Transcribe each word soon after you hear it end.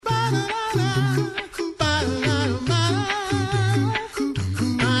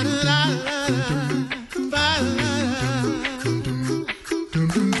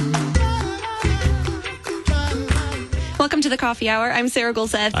Coffee Hour. I'm Sarah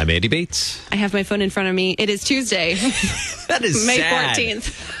Golseth. I'm Andy Bates. I have my phone in front of me. It is Tuesday. That is May sad.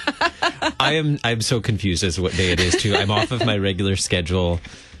 14th. I'm so confused as to what day it is, too. I'm off of my regular schedule.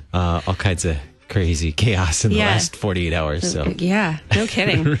 All kinds of crazy chaos in the last 48 hours. So Yeah, no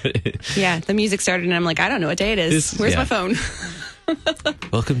kidding. Yeah, the music started and I'm like, I don't know what day it is. Where's my phone?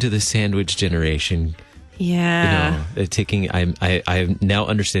 Welcome to the sandwich generation. Yeah. I'm now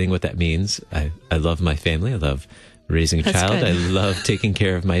understanding what that means. I love my family. I love raising a child. Good. I love taking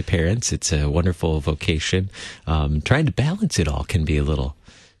care of my parents. It's a wonderful vocation. Trying to balance it all can be a little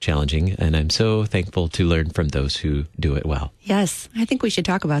challenging, and I'm so thankful to learn from those who do it well. Yes, I think we should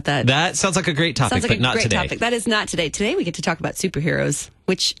talk about that. That sounds like a great topic, but not today. Topic. That is not today. Today we get to talk about superheroes,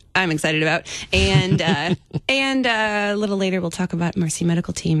 which I'm excited about. And a little later we'll talk about Mercy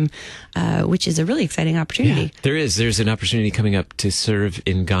Medical Team, which is a really exciting opportunity. Yeah, there is. There's an opportunity coming up to serve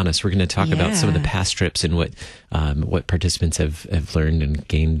in Ghana. So we're going to talk about some of the past trips and what participants have learned and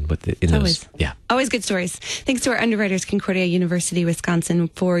gained in those. Yeah. Always good stories. Thanks to our underwriters, Concordia University, Wisconsin,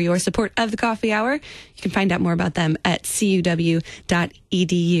 for your support of the Coffee Hour. You can find out more about them at cuw.edu.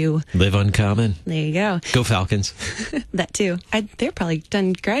 Live uncommon. There you go. Go Falcons. That too. They're probably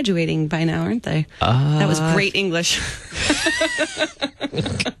done graduating by now, aren't they? That was great English.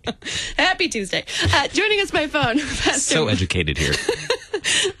 Happy Tuesday. Joining us by phone, Pastor. So educated here.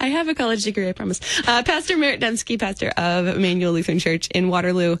 I have a college degree, I promise. Pastor Merritt Demski, pastor of Immanuel Lutheran Church in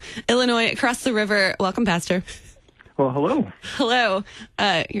Waterloo, Illinois, across the river. Welcome, Pastor. Well, hello. Hello.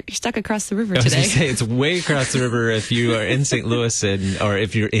 You're stuck across the river I was today. going to say, it's way across the river if you are in St. Louis or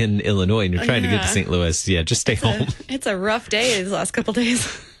if you're in Illinois and you're trying to get to St. Louis. Yeah, just stay home. It's a rough day these last couple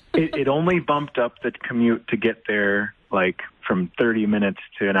days. It only bumped up the commute to get there, from 30 minutes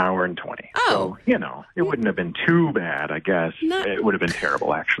to an hour and 20. Oh. So, it wouldn't have been too bad, I guess. It would have been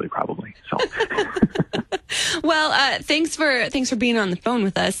terrible, actually, probably. So. Well, thanks for being on the phone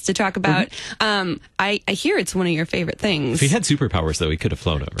with us to talk about. I hear it's one of your favorite things. If we had superpowers, though, we could have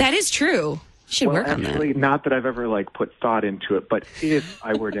flown over. That is true. You should work on that. Actually, not that I've ever put thought into it, but if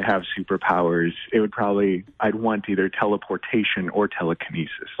I were to have superpowers, it would I'd want either teleportation or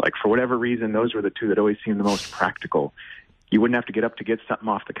telekinesis. For whatever reason, those were the two that always seemed the most practical. You wouldn't have to get up to get something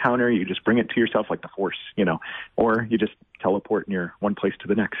off the counter. You just bring it to yourself like the Force, or you just teleport in your one place to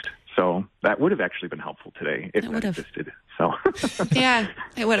the next. So that would have actually been helpful today if that existed. So yeah,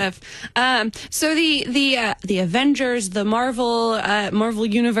 it would have. So the Avengers, the Marvel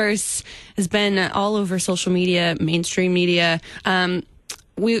universe has been all over social media, mainstream media.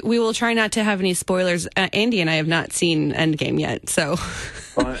 We will try not to have any spoilers. Andy and I have not seen Endgame yet, so.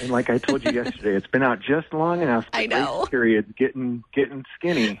 Well, and like I told you yesterday, it's been out just long enough. I know. Period, getting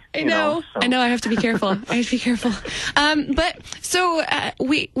skinny. I know. I know. I have to be careful. But so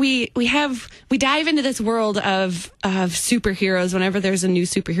we dive into this world of superheroes whenever there's a new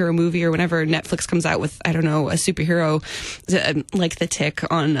superhero movie or whenever Netflix comes out with a superhero like The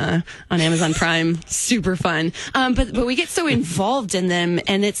Tick on Amazon Prime. Super fun. But we get so involved in them,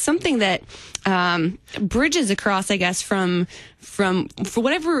 and it's something that bridges across, I guess, from for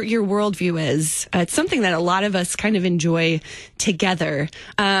whatever your worldview is. It's something that a lot of us kind of enjoy together.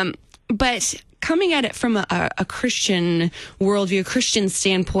 But coming at it from a Christian worldview, a Christian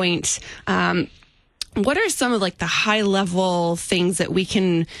standpoint, what are some of the high level things that we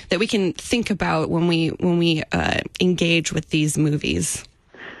can think about when we engage with these movies?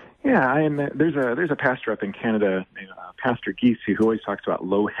 Yeah, there's a pastor up in Canada, Pastor Giese, who always talks about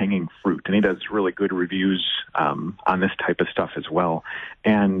low-hanging fruit, and he does really good reviews on this type of stuff as well.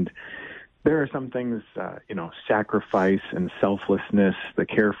 And there are some things, sacrifice and selflessness, the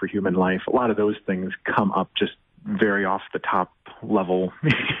care for human life. A lot of those things come up just very off the top level.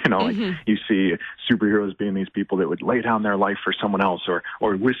 You see superheroes being these people that would lay down their life for someone else or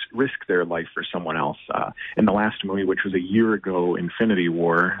risk their life for someone else. In the last movie, which was a year ago, Infinity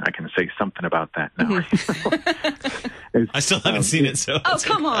War, I can say something about that now. I still haven't seen it, so. Oh,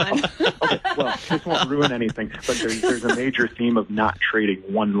 come on. Okay, well, this won't ruin anything, but there's a major theme of not trading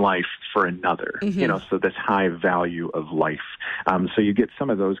one life for another, so this high value of life. So you get some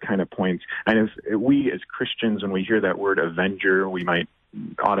of those kind of points. And if we as Christians, when we hear that word avenger, we might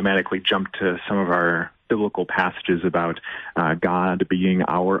automatically jump to some of our biblical passages about God being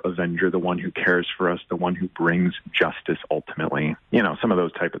our avenger, the one who cares for us, the one who brings justice ultimately, some of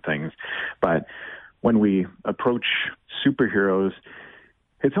those type of things. But when we approach superheroes,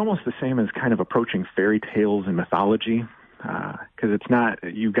 it's almost the same as kind of approaching fairy tales and mythology, because it's not,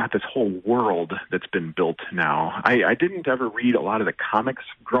 you've got this whole world that's been built now. I didn't ever read a lot of the comics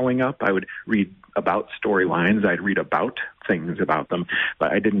growing up. I would read about storylines. I'd read about things about them,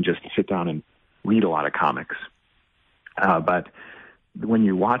 but I didn't just sit down and read a lot of comics. But when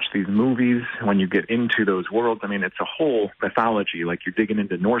you watch these movies, when you get into those worlds, I mean, it's a whole mythology, like you're digging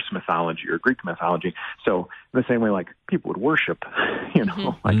into Norse mythology or Greek mythology. So in the same way, like people would worship,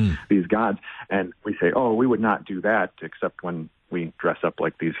 like these gods. And we say, oh, we would not do that except when we dress up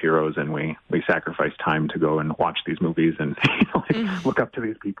like these heroes and we sacrifice time to go and watch these movies and look up to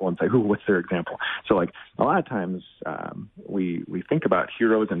these people and say, what's their example? So like a lot of times we think about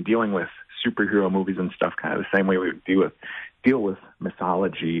heroes and dealing with superhero movies and stuff kind of the same way we would deal with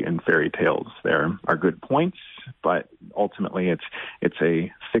mythology and fairy tales. There are good points, but ultimately it's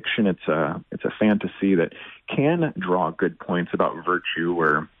a fiction, it's a fantasy that can draw good points about virtue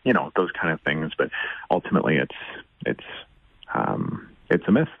or those kind of things, but ultimately it's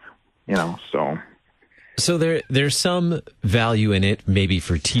a myth, So there's some value in it, maybe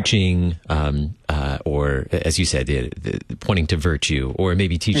for teaching, or as you said, pointing to virtue, or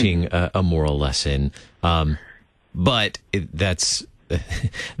maybe teaching a moral lesson. But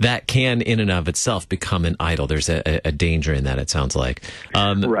that can, in and of itself, become an idol. There's a danger in that, it sounds like.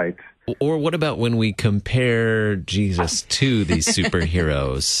 Right. Or what about when we compare Jesus to these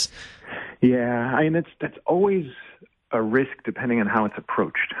superheroes? Yeah, I mean, that's always a risk depending on how it's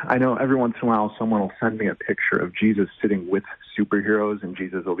approached. I know every once in a while someone will send me a picture of Jesus sitting with superheroes, and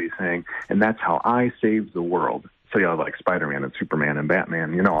Jesus will be saying, and that's how I saved the world. So you have like Spider-Man and Superman and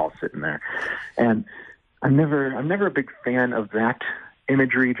Batman, all sitting there. And I'm never a big fan of that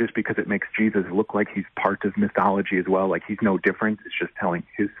imagery just because it makes Jesus look like he's part of mythology as well, like he's no different. It's just telling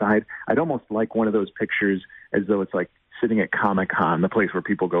his side. I'd almost like one of those pictures as though it's like sitting at Comic-Con, the place where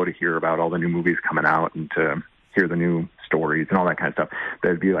people go to hear about all the new movies coming out and to hear the new stories and all that kind of stuff.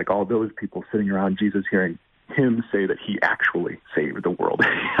 There'd be like all those people sitting around Jesus hearing him say that he actually saved the world,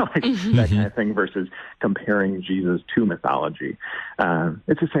 that kind of thing, versus comparing Jesus to mythology.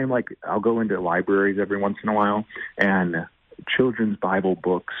 It's the same, like I'll go into libraries every once in a while, and children's Bible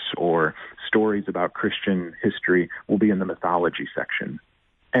books or stories about Christian history will be in the mythology section.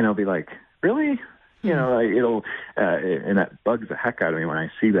 And I'll be like, really? And that bugs the heck out of me when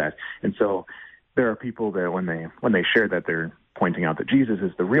I see that. And so there are people that when they share that, they're pointing out that Jesus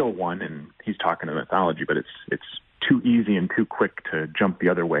is the real one and he's talking to mythology, but it's too easy and too quick to jump the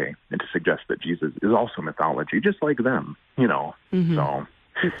other way and to suggest that Jesus is also mythology, just like them, So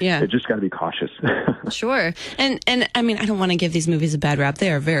yeah, you just got to be cautious. Sure. And I mean, I don't want to give these movies a bad rap.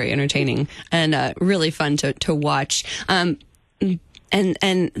 They are very entertaining and really fun to watch. And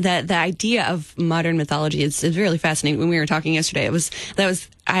the idea of modern mythology is really fascinating. When we were talking yesterday,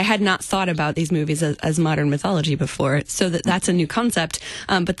 I had not thought about these movies as modern mythology before, so that's a new concept.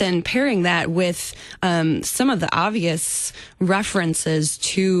 But then pairing that with some of the obvious references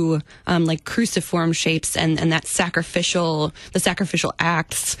to like cruciform shapes and the sacrificial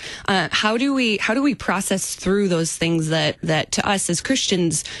acts. How do we process through those things that to us as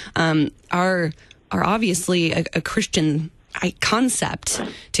Christians are obviously a Christian concept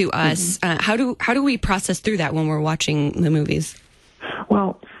to us? How do we process through that when we're watching the movies?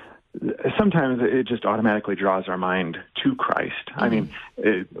 Well, sometimes it just automatically draws our mind to Christ. I mean,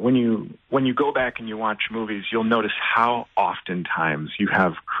 when you go back and you watch movies, you'll notice how oftentimes you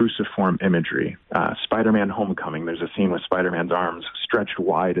have cruciform imagery. Spider-Man Homecoming, there's a scene with Spider-Man's arms stretched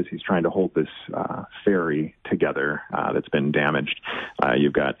wide as he's trying to hold this ferry together that's been damaged.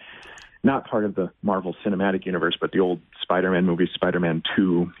 You've got, not part of the Marvel Cinematic Universe, but the old Spider-Man movie, Spider-Man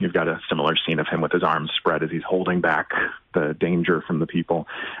 2, you've got a similar scene of him with his arms spread as he's holding back the danger from the people.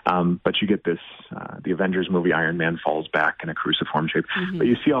 But you get this, the Avengers movie, Iron Man falls back in a cruciform shape. But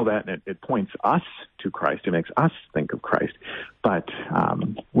you see all that, and it points us to Christ. It makes us think of Christ. But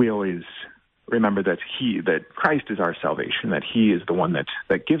we always remember that Christ is our salvation, that he is the one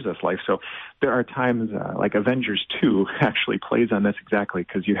that gives us life. So there are times, like Avengers 2 actually plays on this exactly,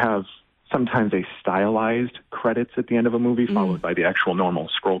 because you have sometimes a stylized credits at the end of a movie, followed by the actual normal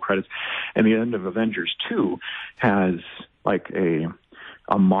scroll credits. And the end of Avengers 2 has like a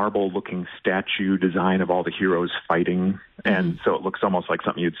marble-looking statue design of all the heroes fighting. And so it looks almost like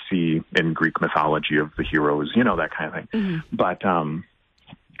something you'd see in Greek mythology of the heroes, that kind of thing. But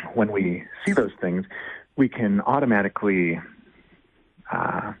when we see those things, we can automatically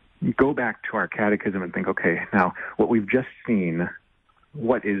go back to our catechism and think, okay, now what we've just seen,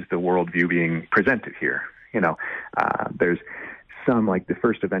 what is the worldview being presented here? There's some, like the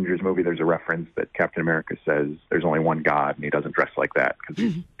first Avengers movie, there's a reference that Captain America says there's only one God, and he doesn't dress like that because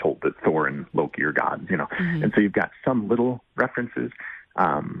he's told that Thor and Loki are gods, And so you've got some little references,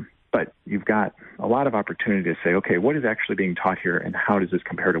 but you've got a lot of opportunity to say, okay, what is actually being taught here, and how does this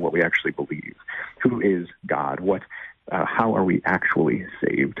compare to what we actually believe? Who is God? How are we actually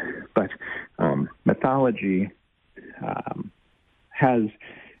saved? But mythology, has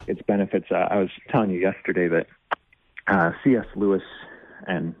its benefits. I was telling you yesterday that C.S. Lewis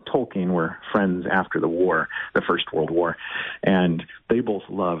and Tolkien were friends after the war, the First World War, and they both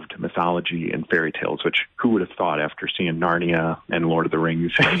loved mythology and fairy tales, which who would have thought after seeing Narnia and Lord of the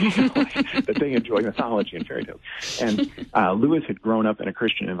Rings that they enjoy mythology and fairy tales. And Lewis had grown up in a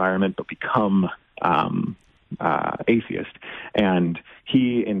Christian environment but become atheist. And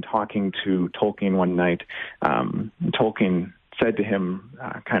he, in talking to Tolkien one night, Tolkien said to him,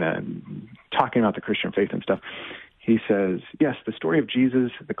 kind of talking about the Christian faith and stuff, he says, yes, the story of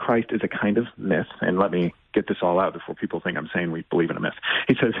Jesus, the Christ, is a kind of myth. And let me get this all out before people think I'm saying we believe in a myth.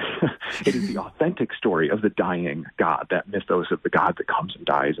 He says, it is the authentic story of the dying God, that mythos of the God that comes and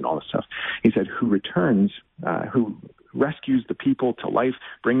dies and all this stuff. He said, who returns, who rescues the people to life,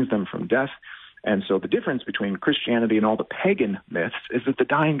 brings them from death. And so the difference between Christianity and all the pagan myths is that the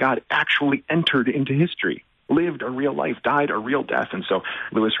dying God actually entered into history, lived a real life, died a real death. And so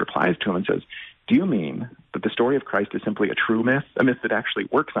Lewis replies to him and says, do you mean that the story of Christ is simply a true myth, a myth that actually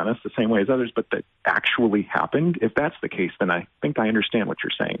works on us the same way as others, but that actually happened? If that's the case, then I think I understand what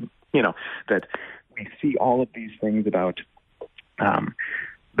you're saying. You know, that we see all of these things about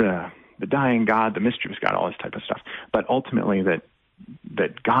the dying God, the mischievous God, all this type of stuff. But ultimately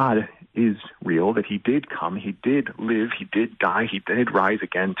that God is real, that he did come, he did live, he did die, he did rise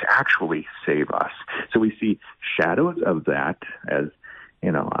again to actually save us. So we see shadows of that as,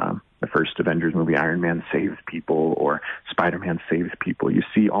 you know, the first Avengers movie, Iron Man saves people, or Spider-Man saves people. You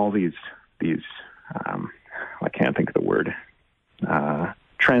see all these I can't think of the word,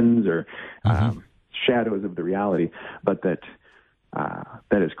 trends or shadows of the reality, but that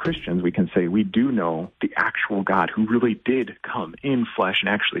as Christians, we can say we do know the actual God who really did come in flesh and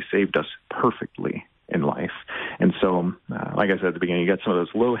actually saved us perfectly in life. And so, like I said at the beginning, you get some of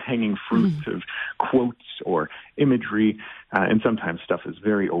those low-hanging fruits of quotes or imagery, and sometimes stuff is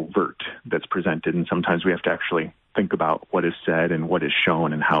very overt that's presented, and sometimes we have to actually think about what is said and what is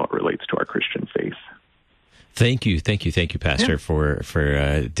shown and how it relates to our Christian faith. Thank you, Pastor, for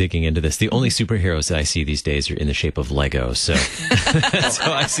digging into this. The only superheroes that I see these days are in the shape of Lego, so that's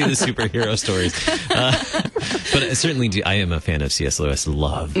how I see the superhero stories. But I certainly do. I am a fan of C.S. Lewis.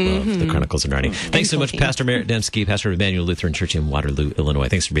 Love the Chronicles of Narnia. Thanks so much, Pastor Merritt Demski, pastor of Immanuel Lutheran Church in Waterloo, Illinois.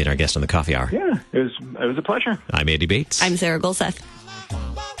 Thanks for being our guest on the Coffee Hour. Yeah, it was a pleasure. I'm Andy Bates. I'm Sarah Golseth.